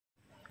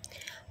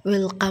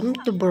Welcome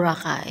to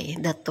Boracay.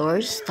 The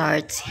tour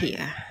starts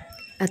here.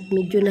 At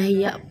medyo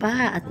nahiya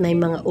pa at may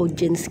mga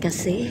audience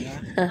kasi.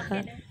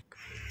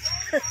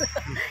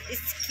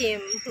 It's Kim.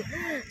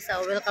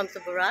 So, welcome to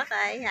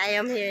Boracay. I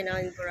am here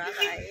now in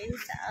Boracay.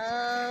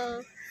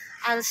 So,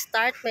 I'll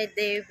start my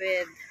day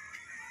with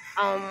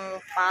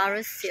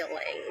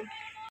parasailing.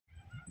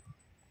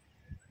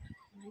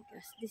 Oh my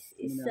gosh, this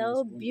is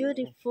so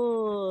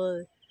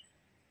beautiful.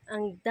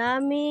 Ang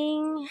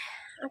daming,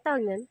 ang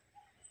tawag nun?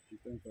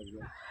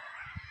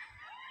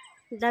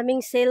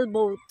 Daming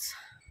sailboats.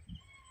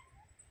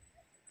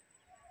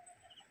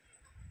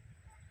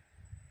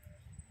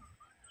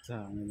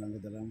 Sa ano lang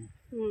kadalang.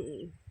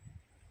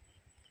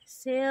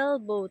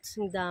 Sailboats,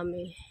 ang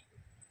dami.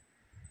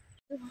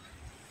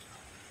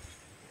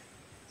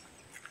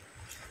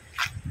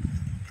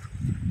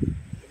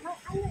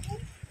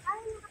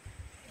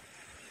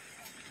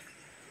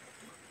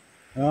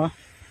 Ah,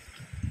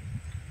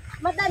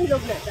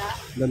 Madanlog na da.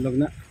 danlog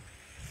na.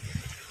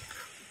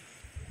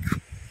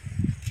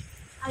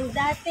 Ang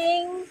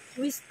dating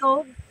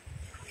Wiscove.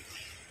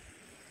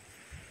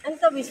 Ano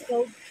to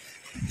Wiscove?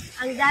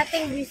 Ang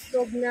dating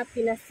Wiscove na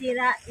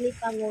pinasira ni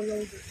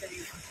Pangulong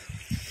Duterte.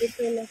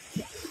 Ito na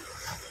siya.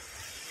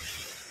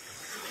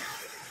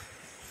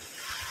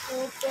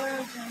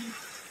 Super.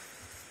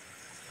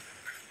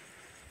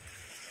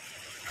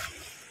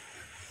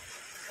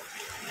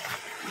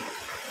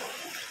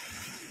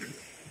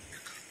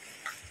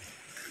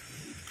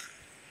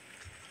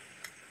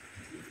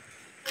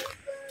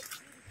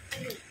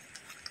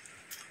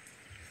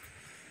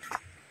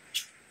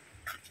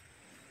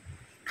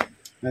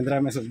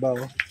 Nandra may sugba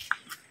ko.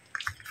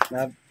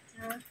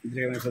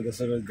 Nandra may sugba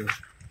sa lolo.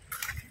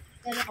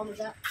 Kaya ka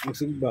mga?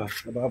 Magsugba,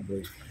 nababoy.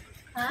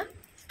 Ha?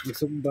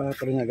 Magsugba,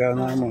 pero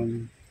nagawa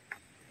naman.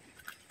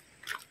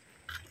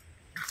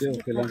 Kasi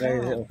okay lang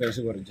kayo, okay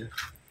sa gwardiya.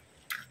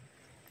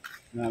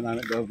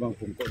 Nananag daw bang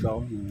pungko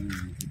daw.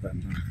 Kita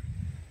na.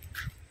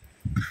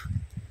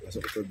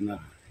 Pasok utod na.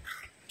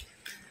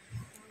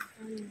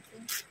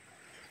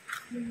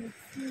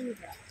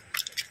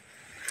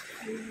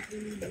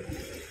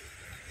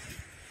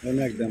 Ano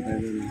nagdam tayo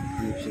ng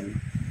connection?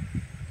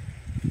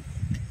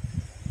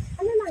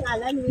 Ano nang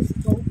alam?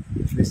 Wiscove?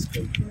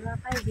 Visco.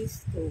 Boracay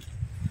Wiscove.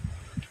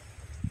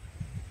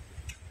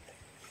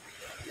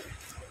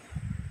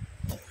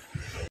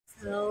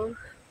 So,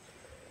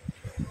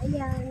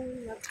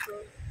 ayan. Nako.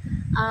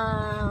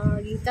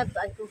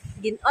 Gingkatuan ko.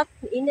 Ginot.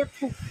 Init.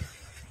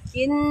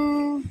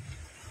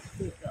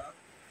 Dito.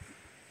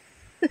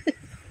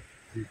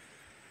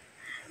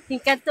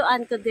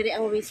 Gingkatuan ko diri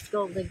ang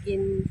Wiscove.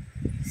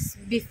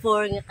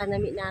 Before nga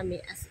kanami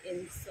as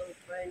in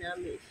super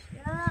nami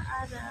siya.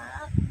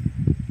 Ara.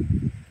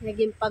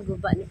 Naging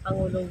paguba ni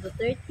Pangulong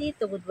Duterte.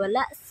 Tungod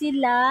wala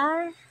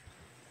sila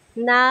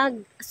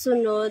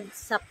nagsunod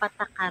sa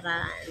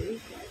patakaran.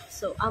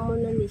 So, amo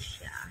na ni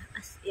siya.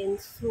 As in,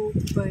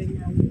 super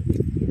namin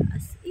siya.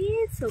 As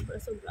in, sobra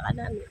ka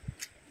namin.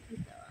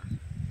 Ito.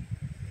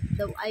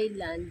 Daw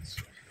Island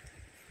siya.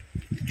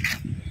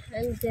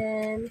 And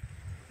then,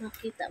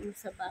 makita mo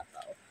sa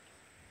babaw.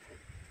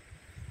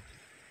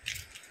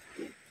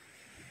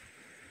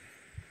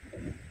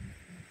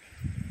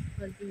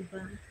 O,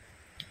 diba?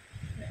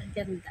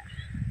 Ganda.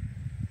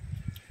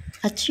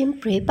 At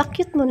syempre,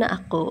 bakit mo na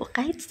ako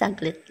kahit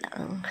saglit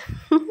lang.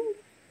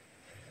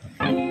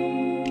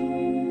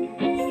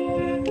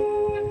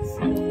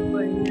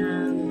 Super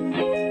na.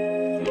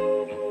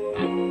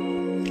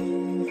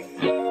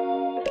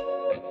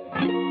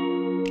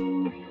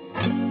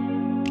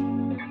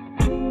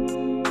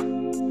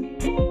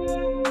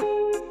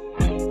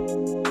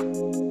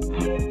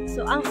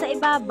 So, ang sa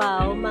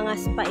ibabaw, mga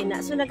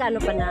spaina. So, nag-ano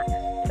pa na?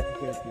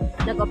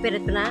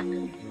 Nag-operate pa na?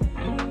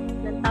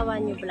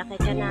 Nantawan nyo pala kay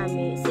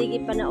kanami.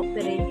 Sige pa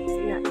na-operate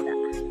na.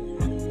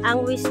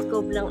 Ang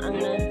Wiscove lang ang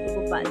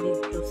nagupa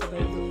dito sa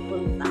may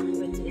punta.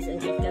 Which is ang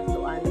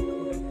katuan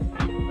ko.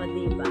 O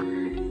diba?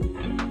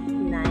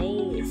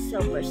 Nice.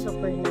 Super,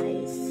 super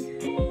nice.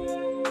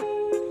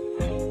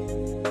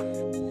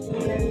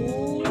 Tingnan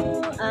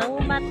nyo ang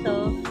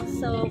bato.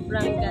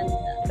 Sobrang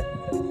ganda.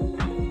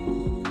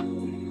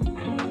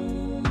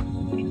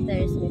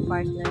 There's my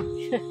partner.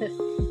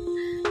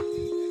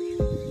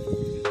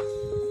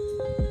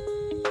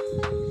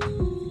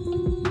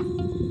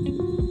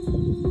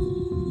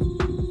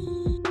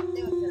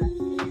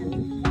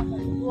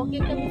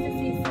 Walking kami sa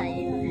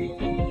seaside.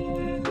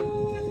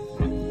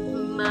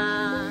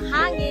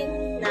 Mahangin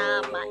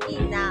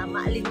na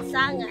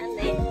maalinsangan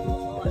na yun.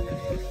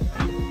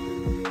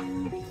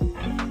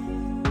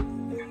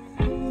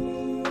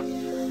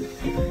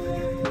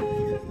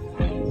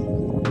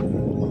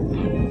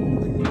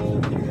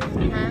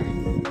 Ha?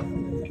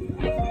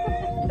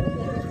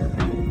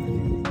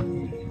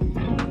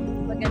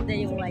 Maganda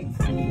yung white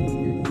sand.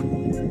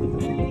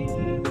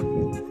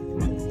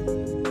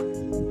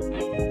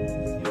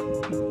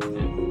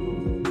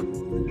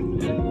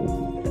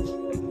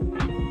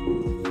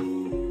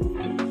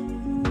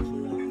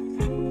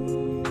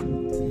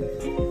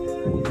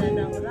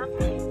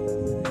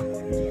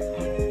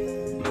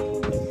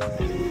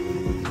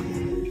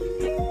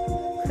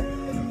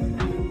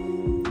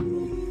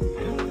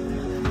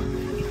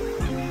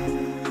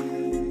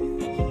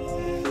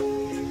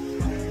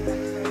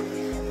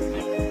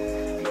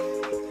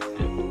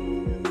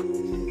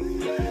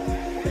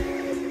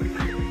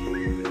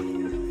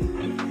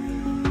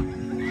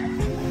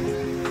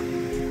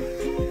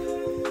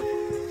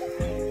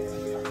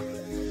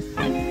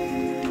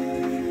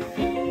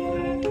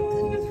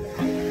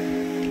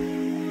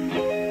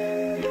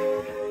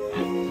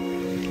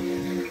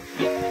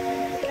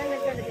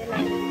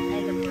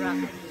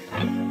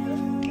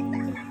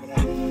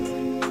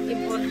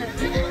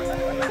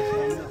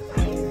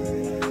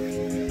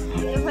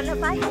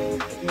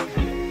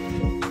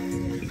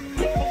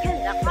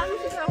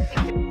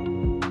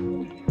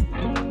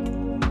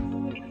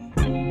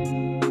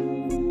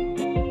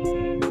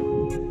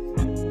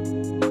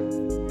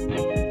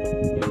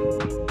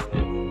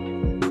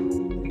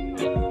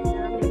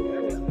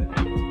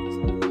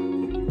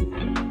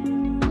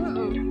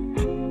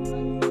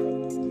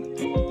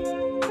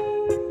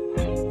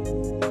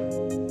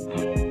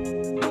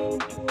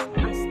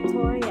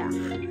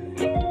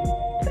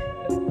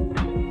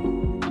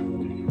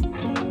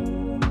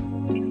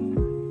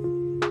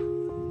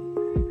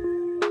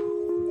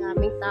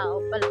 daming tao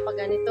pala pag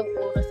ganitong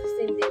oras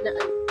kasi hindi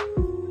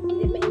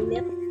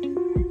mainit.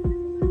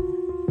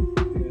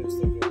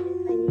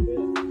 Ay, hindi.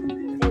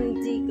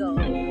 Indigo.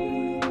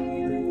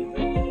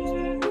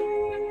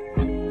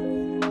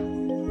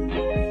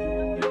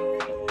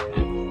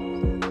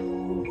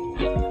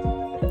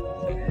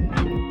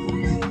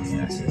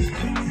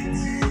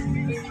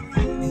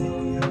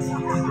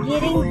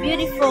 Getting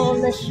beautiful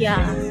na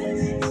siya.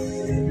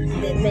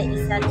 Then may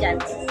isa dyan.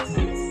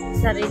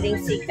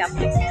 Sariling sikap.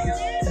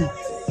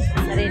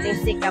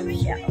 Sariling sikap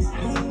siya.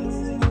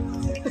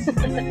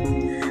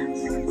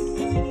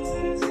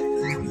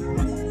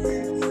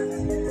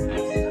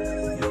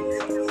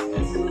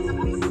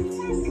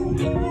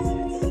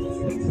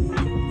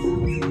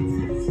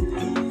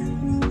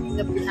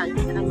 Gabihan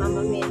kita ka,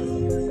 Mama Mel.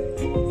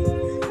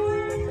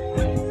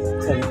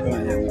 Saan ko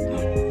yan?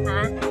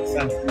 Ha?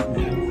 Saan?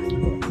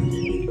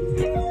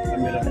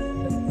 Camera.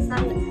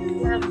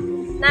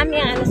 Nami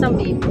ang ano sa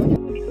bibo.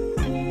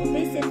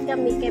 Visit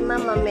kami kay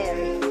Mama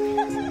Mary.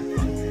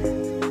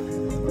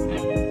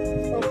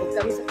 Pupog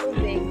kami sa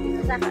tubig.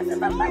 Saka sa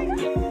babaw.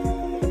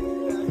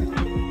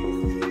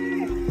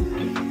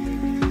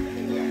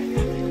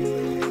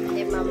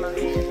 Kay Mama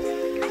Mary.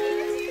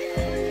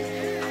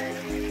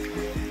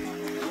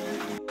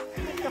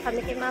 Dito kami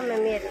kay Mama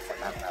Mary sa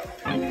babaw.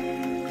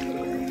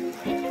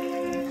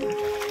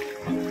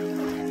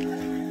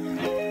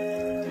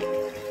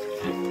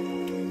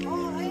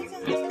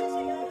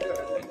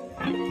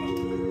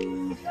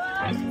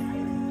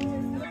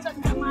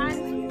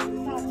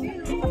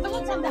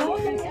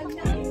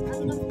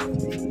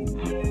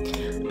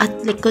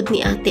 At likod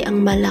ni ate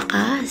ang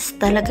malakas.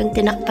 Talagang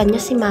tinakpan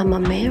niya si Mama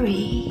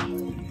Mary.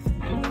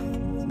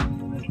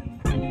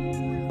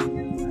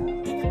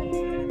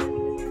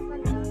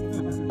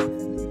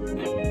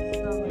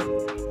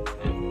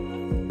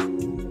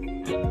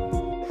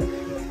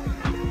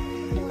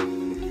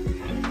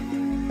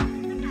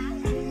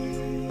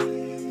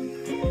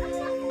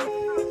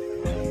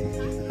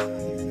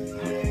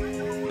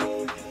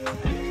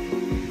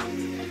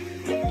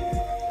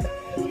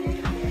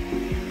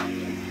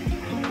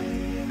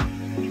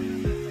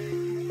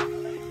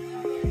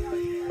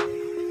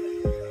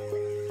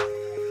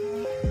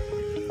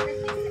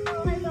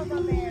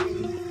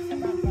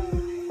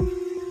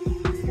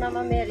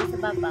 Mama Mary sa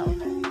babaw.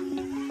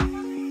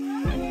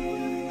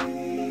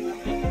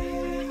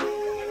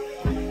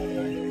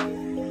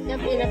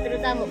 Gabi na pero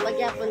tamo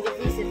pagyapon ka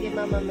visit kay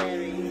Mama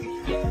Mary.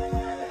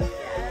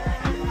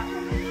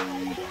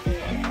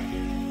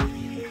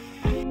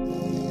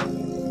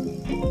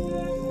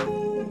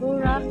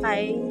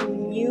 Boracay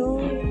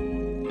New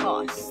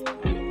Coast.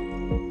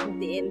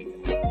 Then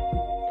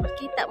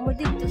makita mo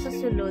dito sa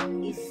sulod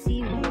is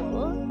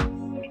seawall.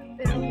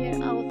 Pero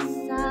here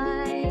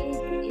outside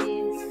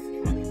is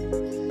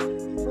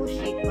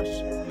bushy pa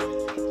siya.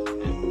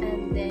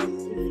 And then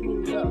if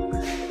you look,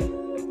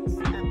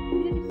 a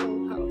beautiful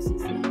house is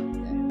there.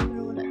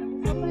 Pero wala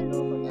nang kapalo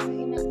kung ano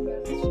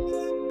inagyan siya.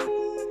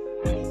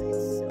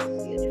 It's so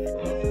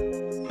beautiful.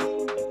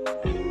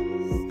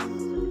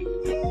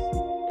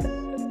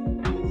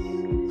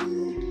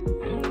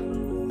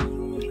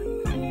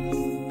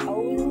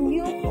 Oh,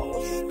 new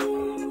coast.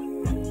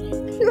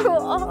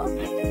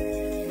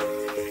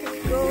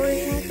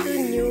 Going to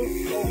New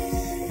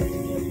Coast.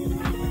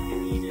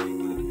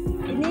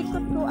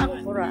 Inikot ko ang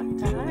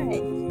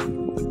Boracay.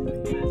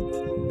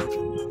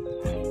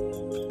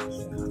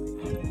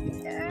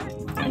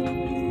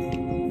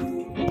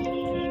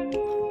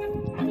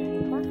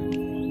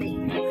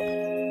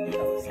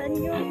 So, sa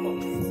New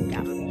Coast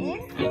kami.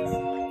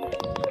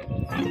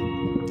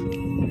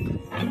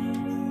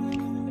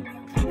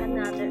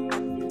 Another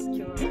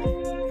adventure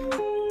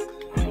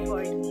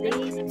for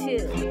day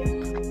 2.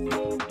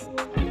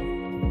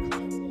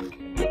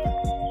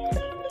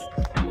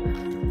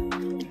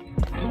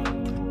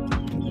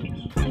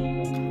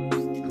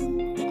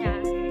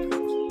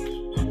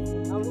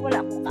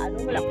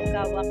 Wala ko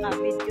gawa ka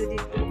video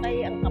dito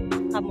kay ang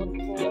kamot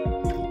ko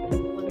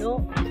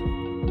puno.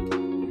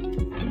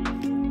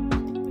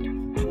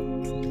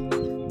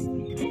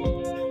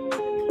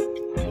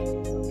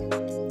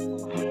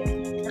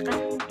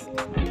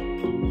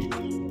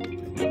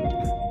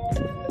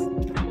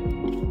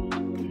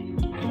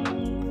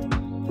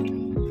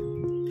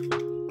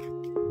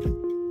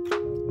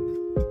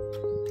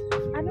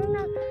 Ano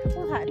na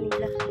kuha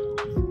nila?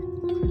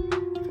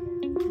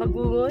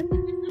 Bagungon?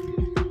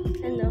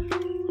 Ano?